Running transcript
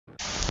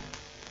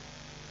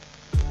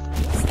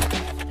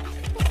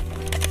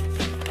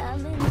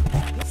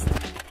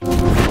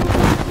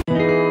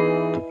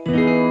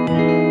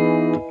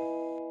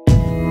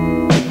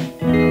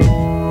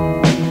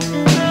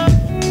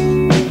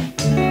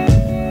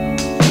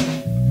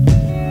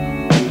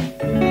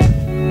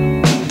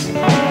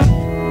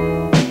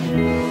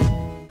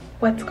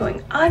What's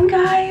going on,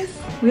 guys?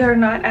 We are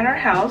not at our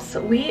house.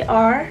 We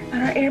are at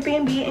our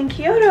Airbnb in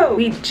Kyoto.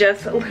 We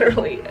just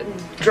literally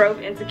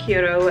drove into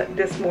Kyoto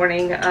this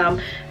morning.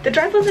 The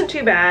drive wasn't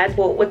too bad.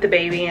 Well, with the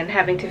baby and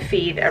having to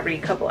feed every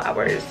couple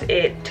hours,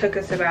 it took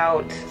us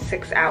about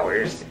 6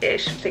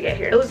 hours-ish to get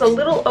here. It was a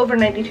little over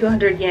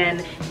 9,200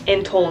 yen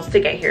in tolls to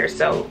get here,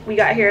 so we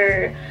got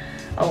here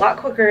a lot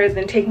quicker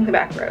than taking the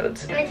back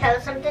roads. Can I tell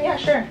you something? Yeah,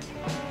 sure.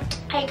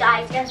 Hey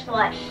guys, guess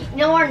what? You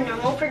know our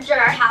normal fridge at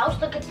our house?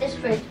 Look at this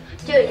fridge.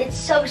 Dude, it's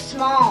so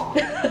small.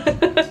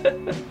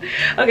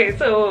 Okay,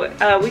 so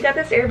we got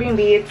this Airbnb.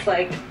 It's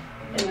like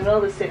in the middle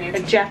of the city. It's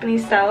a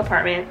Japanese style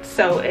apartment.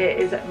 So it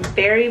is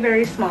very,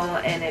 very small,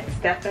 and it's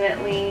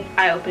definitely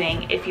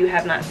eye-opening if you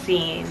have not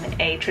seen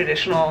a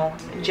traditional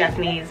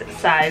Japanese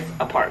size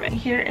apartment.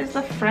 Here is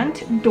the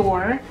front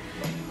door.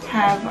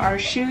 Have our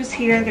shoes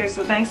here. There's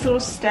a nice little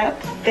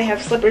step. They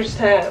have slippers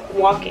to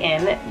walk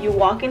in. You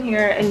walk in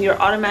here and you're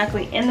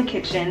automatically in the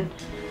kitchen.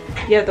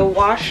 You have the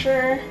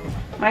washer,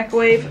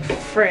 microwave,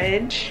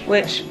 fridge,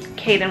 which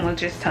Kaden was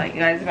just telling you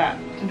guys about,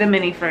 the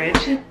mini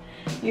fridge.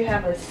 You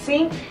have a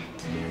sink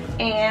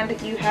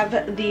and you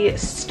have the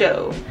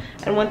stove.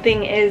 And one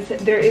thing is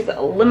there is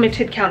a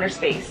limited counter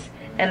space.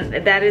 And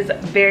that is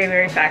very,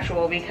 very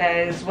factual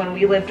because when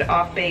we lived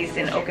off base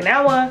in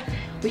Okinawa,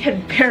 we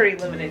had very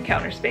limited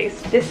counter space.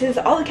 This is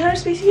all the counter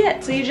space you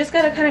get. So you just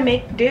gotta kind of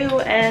make do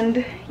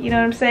and, you know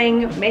what I'm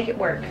saying, make it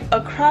work.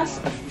 Across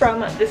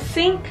from the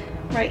sink,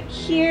 right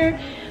here,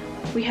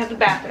 we have the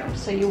bathroom.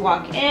 So you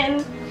walk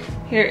in,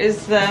 here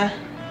is the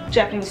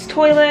Japanese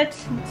toilet,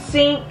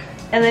 sink,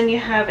 and then you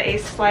have a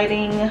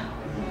sliding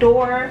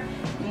door.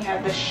 You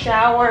have the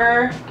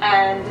shower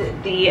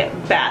and the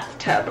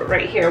bathtub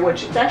right here,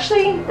 which is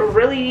actually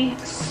really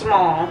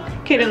small.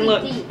 Kaden,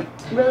 look. Deep.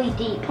 Really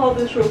deep. Hold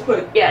this real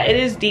quick. Yeah, it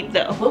is deep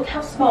though. Look how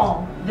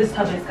small this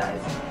tub is,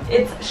 guys.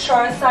 It's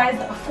Shara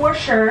size for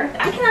sure.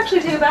 I can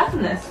actually take a bath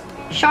in this.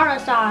 Shara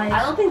size.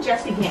 I don't think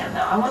Jesse can though.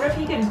 I wonder if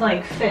he can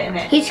like fit in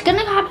it. He's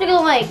gonna have to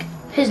go like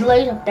his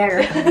legs up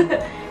there.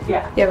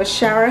 Yeah. You have a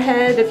shower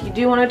head if you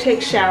do want to take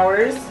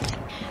showers.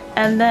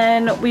 And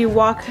then we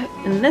walk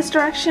in this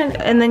direction,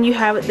 and then you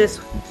have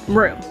this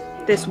room.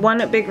 This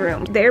one big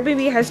room. The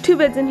Airbnb has 2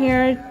 beds in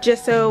here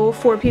just so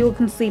 4 people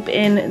can sleep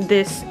in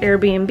this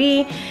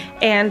Airbnb,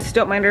 and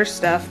don't mind our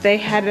stuff. They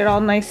had it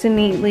all nice and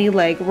neatly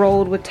like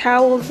rolled with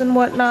towels and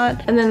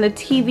whatnot. And then the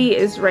TV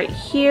is right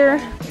here.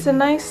 It's a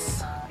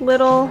nice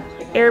little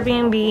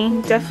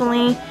Airbnb,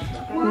 definitely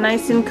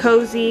nice and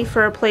cozy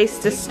for a place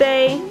to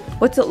stay.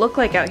 What's it look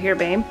like out here,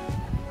 babe?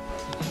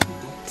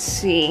 Let's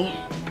see.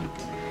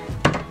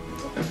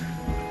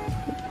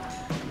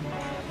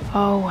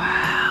 Oh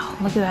wow,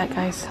 look at that,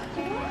 guys.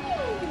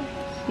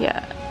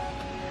 Yeah.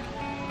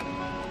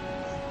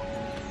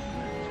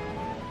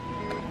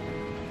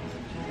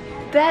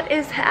 That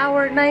is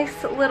our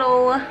nice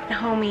little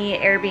homey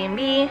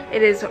Airbnb.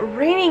 It is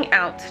raining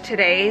out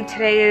today.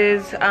 Today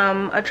is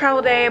a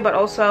travel day, but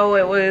also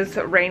it was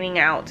raining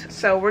out.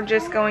 So we're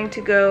just going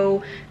to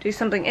go do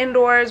something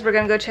indoors. We're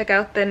gonna go check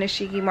out the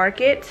Nishiki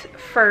market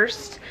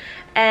first,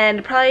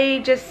 and probably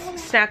just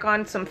snack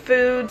on some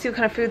food, see what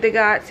kind of food they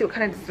got, see what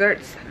kind of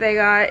desserts they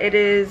got. It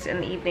is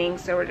in the evening,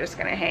 so we're just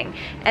gonna hang.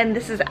 And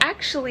this is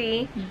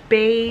actually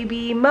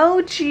baby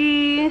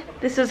Mochi.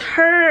 This is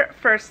her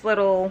first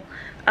little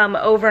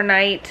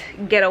overnight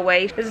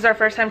getaway. This is our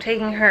first time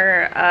taking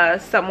her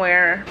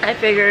somewhere. I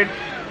figured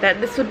that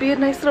this would be a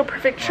nice little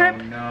perfect trip.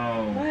 Oh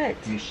no.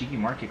 What? The Nishiki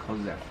market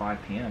closes at 5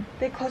 p.m.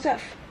 They close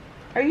at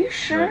are you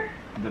sure?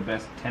 The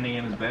best 10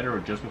 a.m. is better, or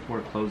just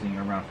before closing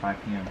around 5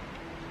 p.m.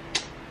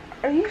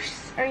 Are you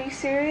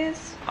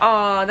serious?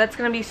 Oh, that's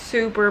gonna be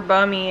super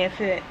bummy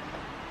if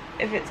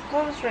it's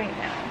closed right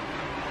now.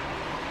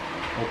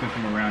 Open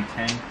from around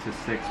 10 to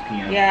 6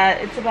 p.m. Yeah,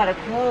 it's about to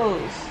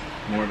close.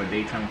 More of a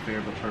daytime affair,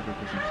 but perfect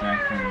for some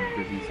snacks and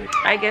busy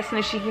section. I guess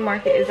Nishiki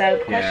Market is out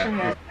of question.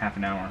 Yeah, half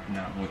an hour from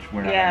now, which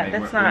we're not. Yeah,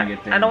 that's not.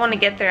 I don't want to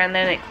get there and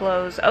then it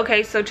close.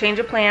 Okay, so change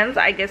of plans.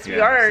 I guess we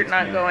are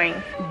not going.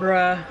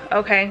 Bruh.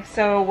 Okay,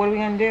 so what are we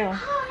gonna do?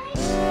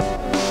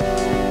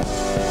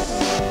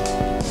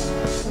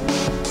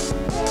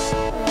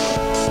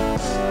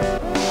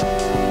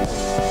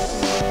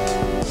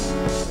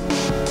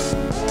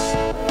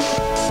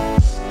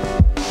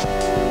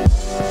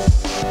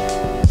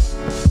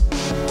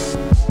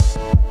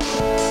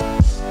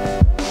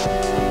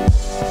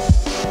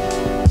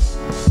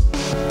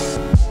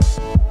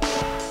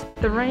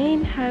 The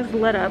rain has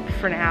let up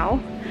for now,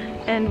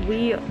 and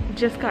we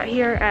just got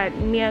here at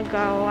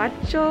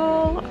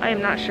Niyagawacho. I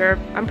am not sure.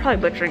 I'm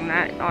probably butchering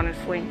that,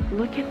 honestly.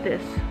 Look at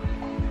this.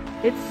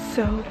 It's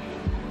so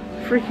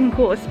freaking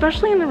cool,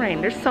 especially in the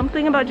rain. There's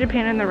something about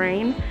Japan in the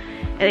rain,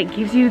 and it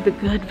gives you the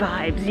good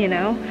vibes, you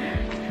know?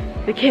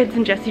 The kids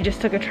and Jesse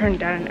just took a turn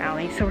down an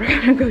alley, so we're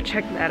gonna go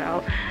check that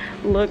out.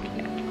 Look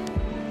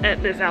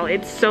at this alley.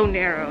 It's so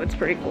narrow. It's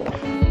pretty cool.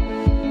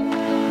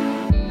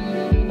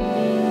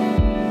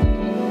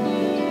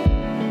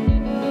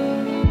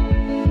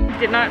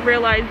 Did not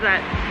realize that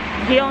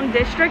Gion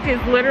district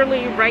is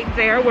literally right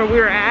there where we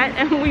were at,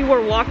 and we were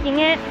walking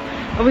it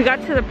We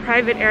got to the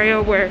private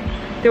area where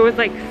there was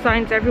like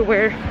signs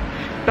everywhere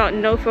about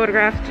no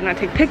photographs, do not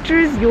take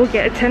pictures, you will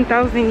get a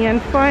 10,000 yen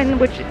fine,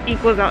 which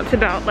equals out to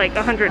about like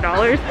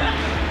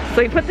 $100.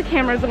 So we put the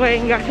cameras away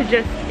and got to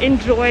just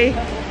enjoy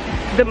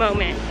the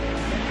moment.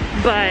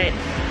 But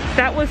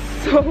that was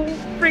so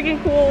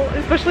freaking cool,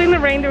 especially in the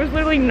rain. There was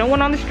literally no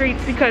one on the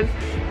streets because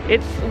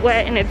it's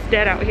wet and it's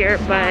dead out here.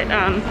 But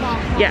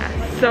yeah,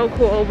 so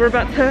cool. We're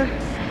about to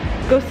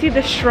go see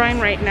the shrine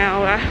right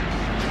now.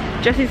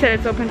 Jesse said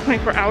it's open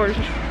 24 hours,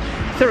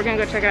 so we're gonna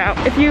go check it out.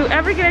 If you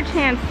ever get a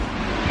chance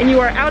and you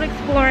are out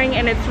exploring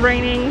and it's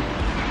raining,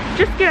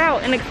 just get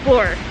out and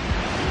explore.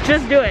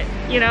 Just do it,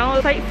 you know?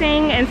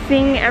 Sightseeing and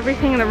seeing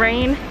everything in the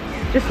rain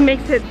just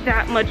makes it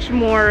that much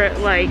more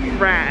like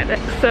rad.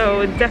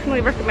 So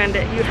definitely recommend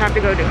it. You have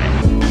to go do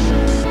it.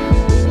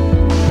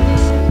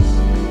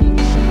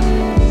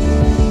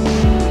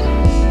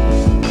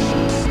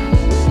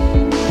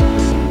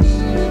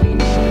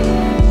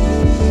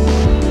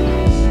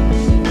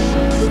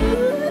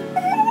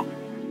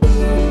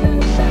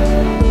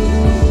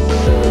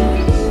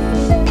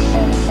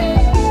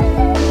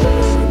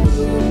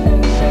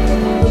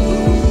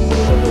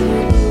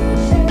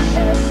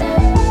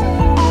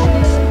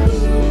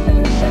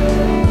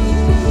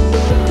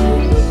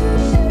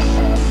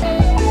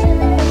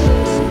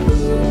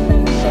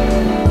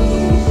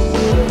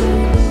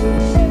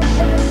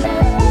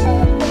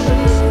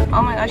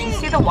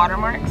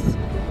 Watermarks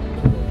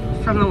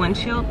from the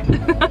windshield.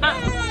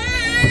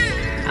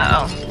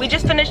 Uh-oh. We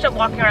just finished up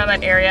walking around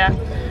that area.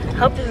 I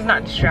hope this is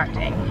not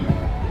distracting.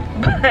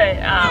 But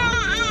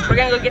we're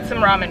gonna go get some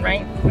ramen,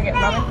 right? We get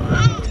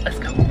ramen? Let's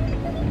go.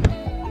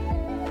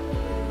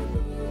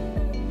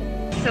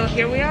 So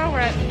here we are, we're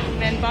at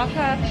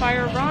Menbaka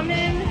Fire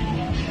Ramen.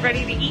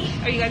 Ready to eat?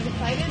 Are you guys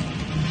excited?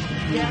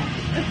 Yeah.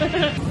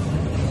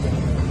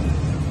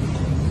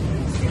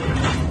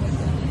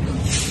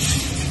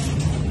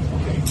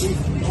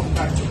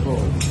 Back to bowl.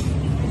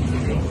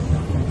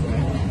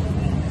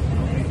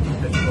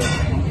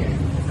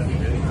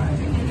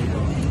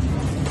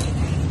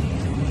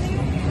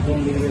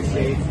 Don't leave it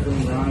safe,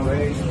 don't run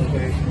away,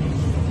 okay?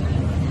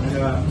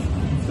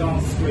 And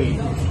don't scream,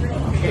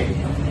 okay?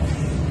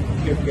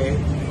 Okay?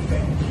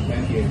 Okay,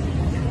 thank you.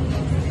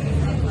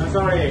 I'm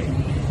sorry,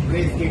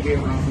 please keep your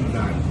mouth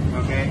shut,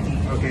 okay?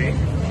 Okay?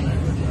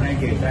 Thank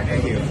you,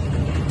 thank you.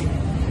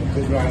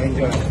 Goodbye,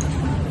 enjoy.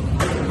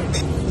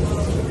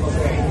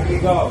 Okay, here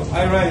we go.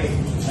 I'm ready.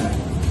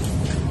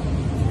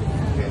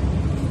 Okay.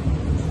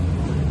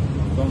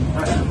 Don't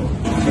touch it.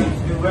 Okay,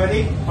 you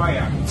ready?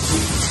 Fire.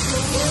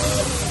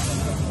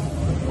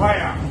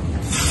 Fire.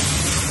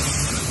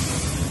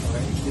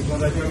 This one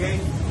that's okay?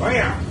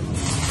 Fire.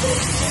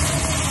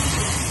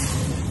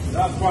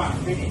 Last one.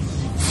 Finish.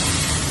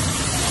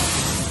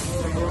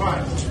 Thank you very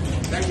much.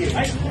 Thank you.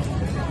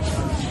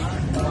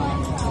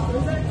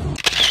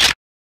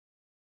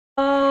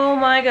 Oh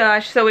my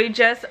gosh, so we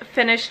just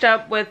finished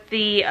up with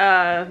the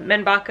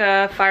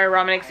Menbaka Fire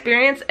Ramen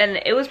experience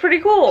and it was pretty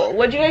cool.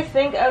 What do you guys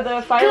think of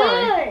the fire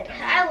ramen? Good!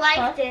 I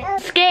liked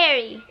it.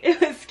 Scary. It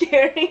was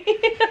scary.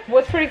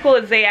 What's pretty cool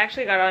is they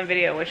actually got on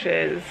video, which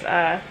is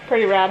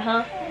pretty rad,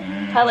 huh?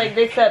 How like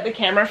they set up the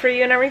camera for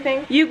you and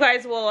everything. You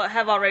guys will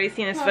have already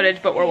seen this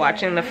footage, but we're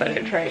watching the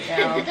footage right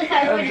now of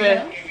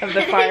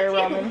the fire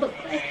ramen.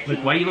 Look,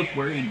 why you look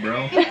worried,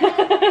 bro?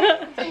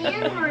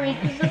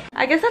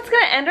 I guess that's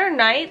gonna end our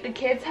night. The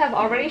kids have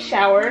already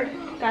showered,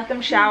 got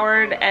them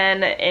showered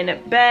and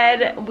in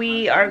bed.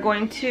 We are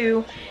going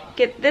to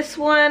get this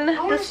one,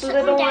 this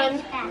little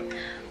one,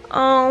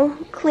 all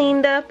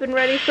cleaned up and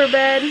ready for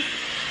bed.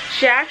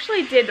 She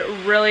actually did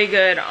really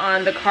good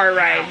on the car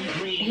ride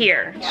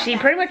here. She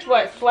pretty much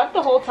slept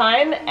the whole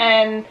time,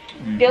 and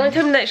the only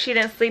time that she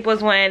didn't sleep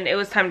was when it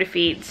was time to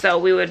feed. So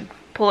we would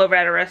pull over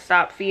at a rest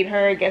stop, feed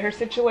her, get her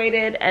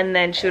situated, and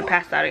then she would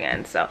pass out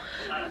again. So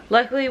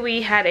luckily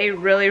we had a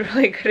really,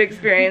 really good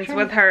experience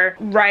with her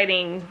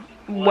riding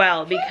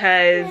well,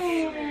 because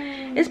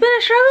it's been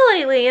a struggle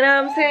lately, you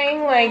know what I'm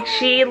saying? Like,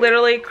 she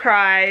literally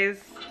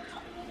cries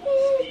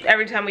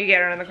every time we get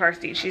her in the car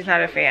seat. She's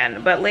not a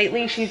fan, but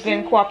lately she's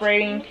been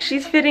cooperating.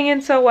 She's fitting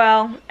in so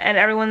well, and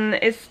everyone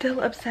is still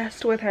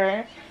obsessed with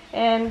her.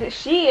 And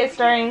she is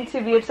starting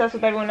to be obsessed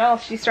with everyone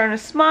else. She's starting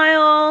to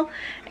smile,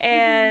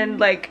 and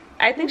like,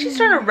 I think she's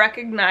starting to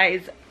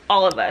recognize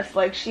all of us.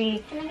 Like,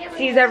 she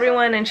sees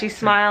everyone and she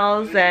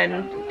smiles,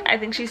 and I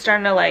think she's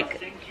starting to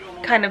like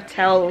kind of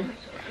tell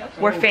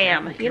we're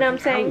fam, you know what I'm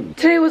saying?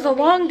 Today was a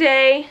long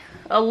day,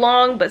 a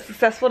long but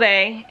successful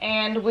day,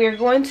 and we're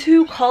going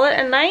to call it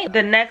a night.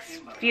 The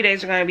next few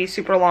days are going to be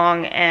super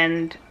long,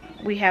 and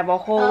we have a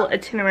whole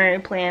itinerary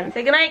planned.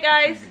 Say goodnight,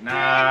 guys. Good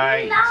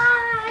night.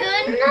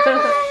 Good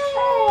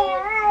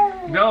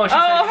night. No, she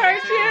oh,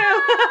 hurt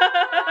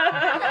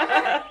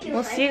you.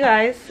 We'll see you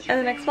guys in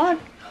the next vlog.